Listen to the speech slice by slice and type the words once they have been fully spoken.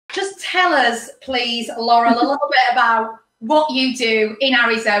Just tell us, please, Laurel, a little bit about what you do in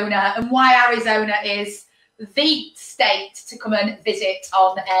Arizona and why Arizona is the state to come and visit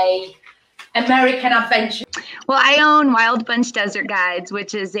on a American adventure. Well, I own Wild Bunch Desert Guides,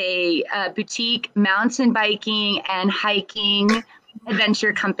 which is a boutique mountain biking and hiking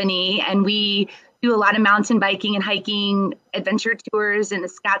adventure company. And we do a lot of mountain biking and hiking adventure tours in the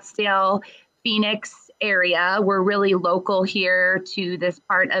Scottsdale, Phoenix area. We're really local here to this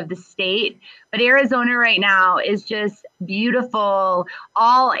part of the state. But Arizona right now is just beautiful.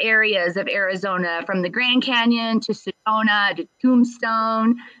 All areas of Arizona, from the Grand Canyon to Sedona to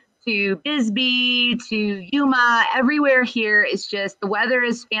Tombstone to Bisbee to Yuma, everywhere here is just, the weather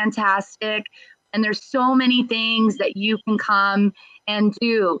is fantastic. And there's so many things that you can come and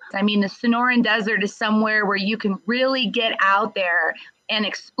do. I mean, the Sonoran Desert is somewhere where you can really get out there and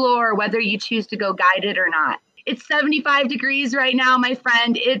explore, whether you choose to go guided or not. It's 75 degrees right now, my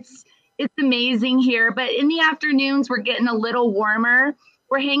friend. It's amazing here. But in the afternoons, we're getting a little warmer.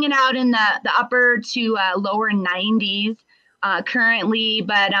 We're hanging out in the upper to lower 90s currently.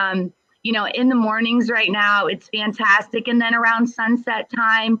 But, you know, in the mornings right now, it's fantastic. And then around sunset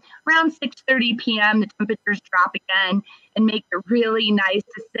time, around 6:30 p.m., the temperatures drop again and make it really nice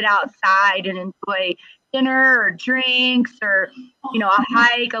to sit outside and enjoy dinner or drinks or, you know, a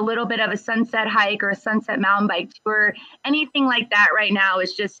hike, a little bit of a sunset hike or a sunset mountain bike tour. Anything like that right now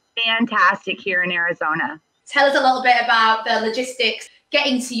is just fantastic here in Arizona. Tell us a little bit about the logistics,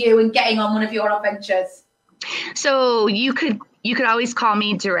 getting to you and getting on one of your adventures. So you could always call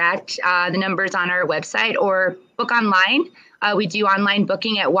me direct. The number's on our website, or book online. We do online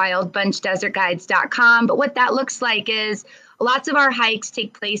booking at wildbunchdesertguides.com. But what that looks like is lots of our hikes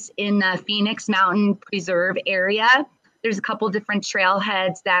take place in the Phoenix Mountain Preserve area. There's a couple different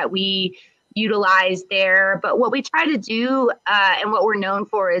trailheads that we utilize there. But what we try to do and what we're known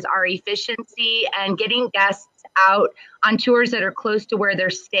for is our efficiency and getting guests out on tours that are close to where they're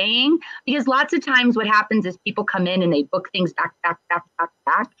staying. Because lots of times what happens is people come in and they book things back.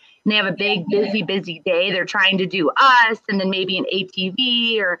 And they have a big, busy day. They're trying to do us and then maybe an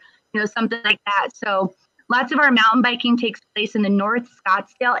ATV or, you know, something like that. So lots of our mountain biking takes place in the North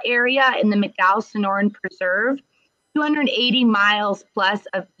Scottsdale area in the McDowell-Sonoran Preserve. 280 miles plus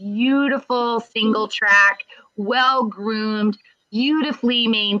of beautiful single track, well-groomed, beautifully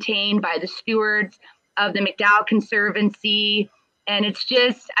maintained by the stewards of the McDowell Conservancy. And it's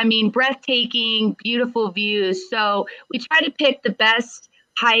just, I mean, breathtaking, beautiful views. So we try to pick the best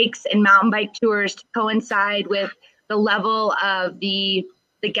hikes and mountain bike tours to coincide with the level of the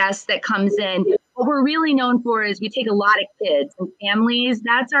guests that comes in. What we're really known for is we take a lot of kids and families.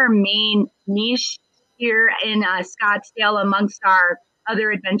 That's our main niche here in Scottsdale amongst our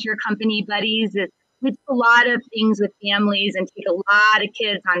other adventure company buddies. We do a lot of things with families and take a lot of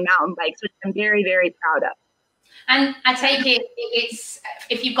kids on mountain bikes, which I'm very, very proud of. And I take it's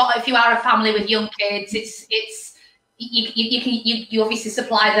if you are a family with young kids, you obviously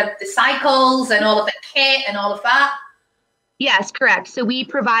supply the cycles and all of the kit and all of that. Yes, correct. So we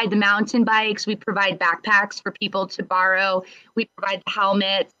provide the mountain bikes, we provide backpacks for people to borrow, we provide the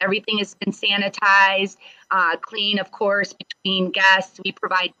helmets, everything has been sanitized, clean, of course, between guests. We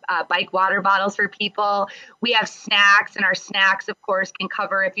provide bike water bottles for people. We have snacks, and our snacks, of course, can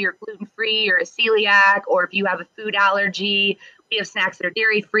cover if you're gluten-free or a celiac, or if you have a food allergy. We have snacks that are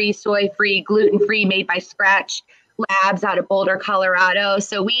dairy-free, soy-free, gluten-free, made by Scratch Labs out of Boulder, Colorado.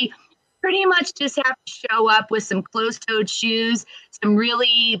 So we pretty much just have to show up with some closed-toed shoes, some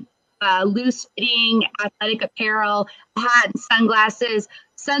really loose-fitting athletic apparel, a hat and sunglasses,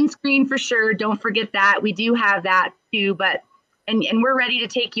 sunscreen for sure. Don't forget that. We do have that too, but and we're ready to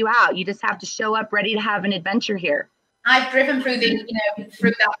take you out. You just have to show up ready to have an adventure here. I've driven through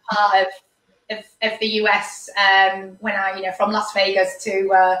through that part of the US when I from Las Vegas to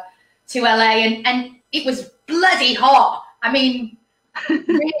LA, and it was bloody hot. I mean,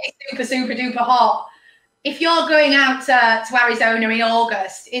 really super duper hot. If you're going out to Arizona in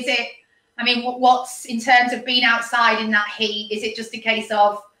August, is it, I mean, what's in terms of being outside in that heat? Is it just a case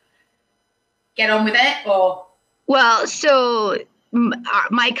of get on with it, or? Well, so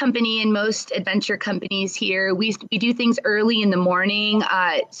my company and most adventure companies here, we do things early in the morning.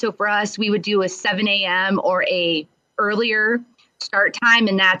 So for us, we would do a 7 a.m. or a earlier start time,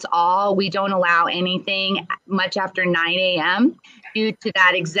 and that's all. We don't allow anything much after 9 a.m. due to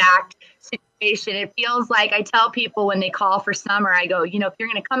that exact situation. It feels like I tell people when they call for summer, I go, if you're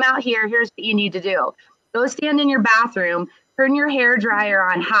going to come out here, here's what you need to do. Go stand in your bathroom, turn your hair dryer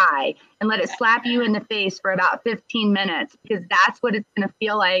on high, and let it slap you in the face for about 15 minutes, because that's what it's going to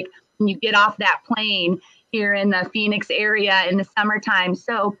feel like when you get off that plane here in the Phoenix area in the summertime.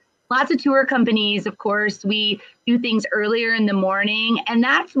 So lots of tour companies, of course, we do things earlier in the morning. And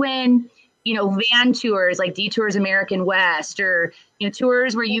that's when, van tours like Detours American West, or,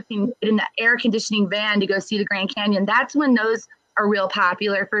 tours where you can get in the air conditioning van to go see the Grand Canyon. That's when those are real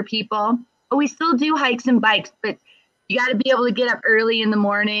popular for people. But we still do hikes and bikes, but you got to be able to get up early in the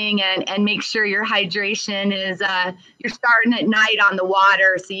morning and make sure your hydration is, you're starting at night on the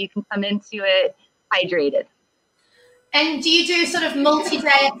water so you can come into it hydrated. And do you do sort of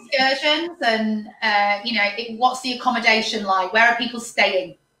multi-day excursions? And, what's the accommodation like? Where are people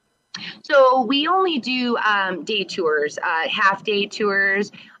staying? So we only do day tours, half-day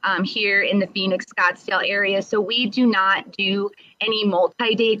tours here in the Phoenix Scottsdale area. So we do not do any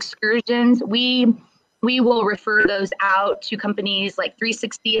multi-day excursions. We will refer those out to companies like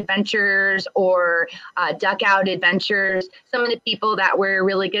 360 Adventures or Duck Out Adventures, some of the people that we're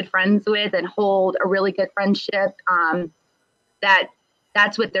really good friends with and hold a really good friendship.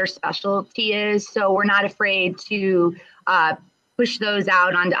 That's what their specialty is. So we're not afraid to push those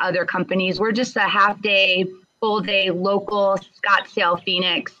out onto other companies. We're just a half-day, full-day local Scottsdale,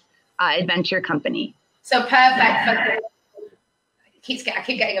 Phoenix adventure company. So perfect. I keep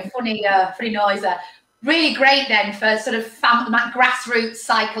getting a funny noise there. Really great then for sort of grassroots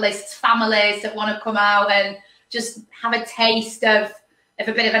cyclists, families that want to come out and just have a taste of a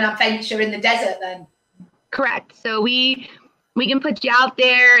bit of an adventure in the desert then. Correct. So we can put you out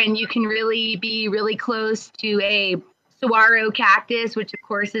there and you can really be really close to a saguaro cactus, which of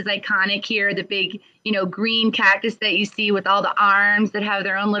course is iconic here, the big, green cactus that you see with all the arms that have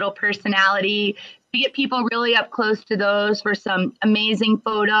their own little personality. We get people really up close to those for some amazing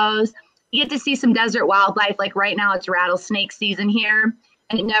photos. You get to see some desert wildlife. Like right now it's rattlesnake season here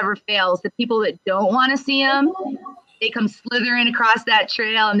and it never fails. The people that don't want to see them, they come slithering across that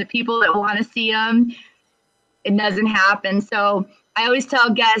trail, and the people that want to see them, it doesn't happen. So I always tell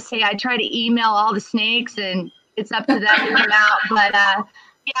guests, hey, I try to email all the snakes and it's up to them to come out. But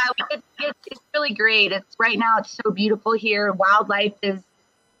it's really great. Right now it's so beautiful here. Wildlife is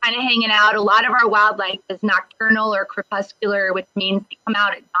kind of hanging out. A lot of our wildlife is nocturnal or crepuscular, which means they come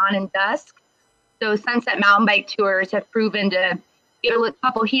out at dawn and dusk. So Sunset Mountain Bike Tours have proven to get a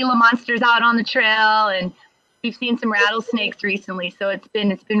couple Gila monsters out on the trail, and we've seen some rattlesnakes recently. So it's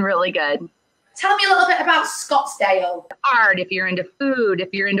been really good. Tell me a little bit about Scottsdale. Art, if you're into food, if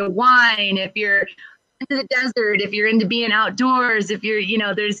you're into wine, if you're into the desert, if you're into being outdoors, if you're,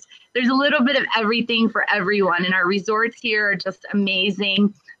 there's a little bit of everything for everyone. And our resorts here are just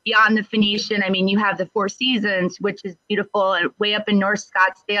amazing. Beyond the Phoenician, you have the Four Seasons, which is beautiful, and way up in North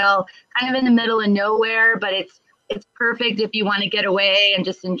Scottsdale, kind of in the middle of nowhere, but it's perfect if you want to get away and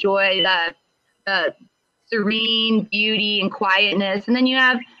just enjoy the serene beauty and quietness. And then you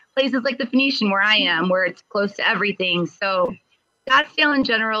have places like the Phoenician where I am, where it's close to everything. So Scottsdale in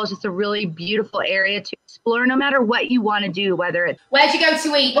general is just a really beautiful area to explore, no matter what you want to do, whether it's... Where do you go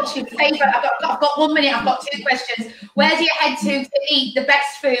to eat? What's your favorite? I've got 1 minute. I've got 2 questions. Where do you head to eat the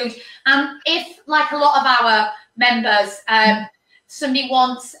best food? And if, like a lot of our members, somebody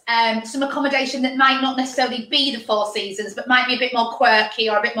wants some accommodation that might not necessarily be the Four Seasons, but might be a bit more quirky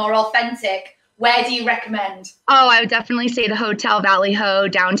or a bit more authentic, where do you recommend? Oh, I would definitely say the Hotel Valley Ho,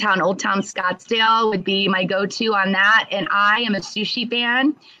 downtown Old Town Scottsdale would be my go-to on that. And I am a sushi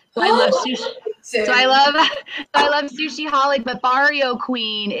fan. So I love sushi. So I love Sushi Holic, but Barrio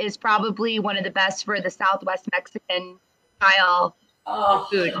Queen is probably one of the best for the Southwest Mexican style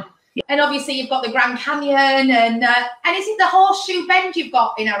food. Yeah. And obviously you've got the Grand Canyon and is it the Horseshoe Bend you've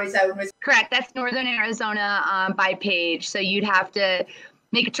got in Arizona? Correct. That's Northern Arizona by Page. So you'd have to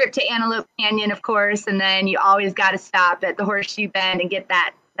make a trip to Antelope Canyon, of course, and then you always got to stop at the Horseshoe Bend and get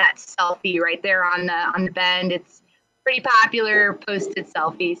that selfie right there on the bend. It's pretty popular posted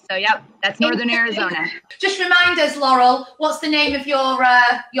selfie. So, yep, that's Northern Arizona. Just remind us, Laurel, what's the name of your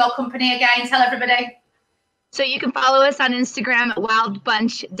company again? Tell everybody. So you can follow us on Instagram at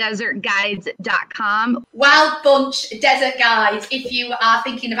wildbunchdesertguides.com. Wild Bunch Desert Guides. If you are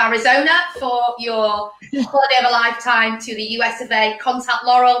thinking of Arizona for your holiday of a lifetime to the US of A, contact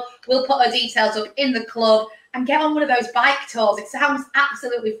Laurel. We'll put her details up in the club and get on one of those bike tours. It sounds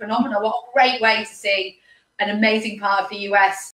absolutely phenomenal. What a great way to see an amazing part of the US.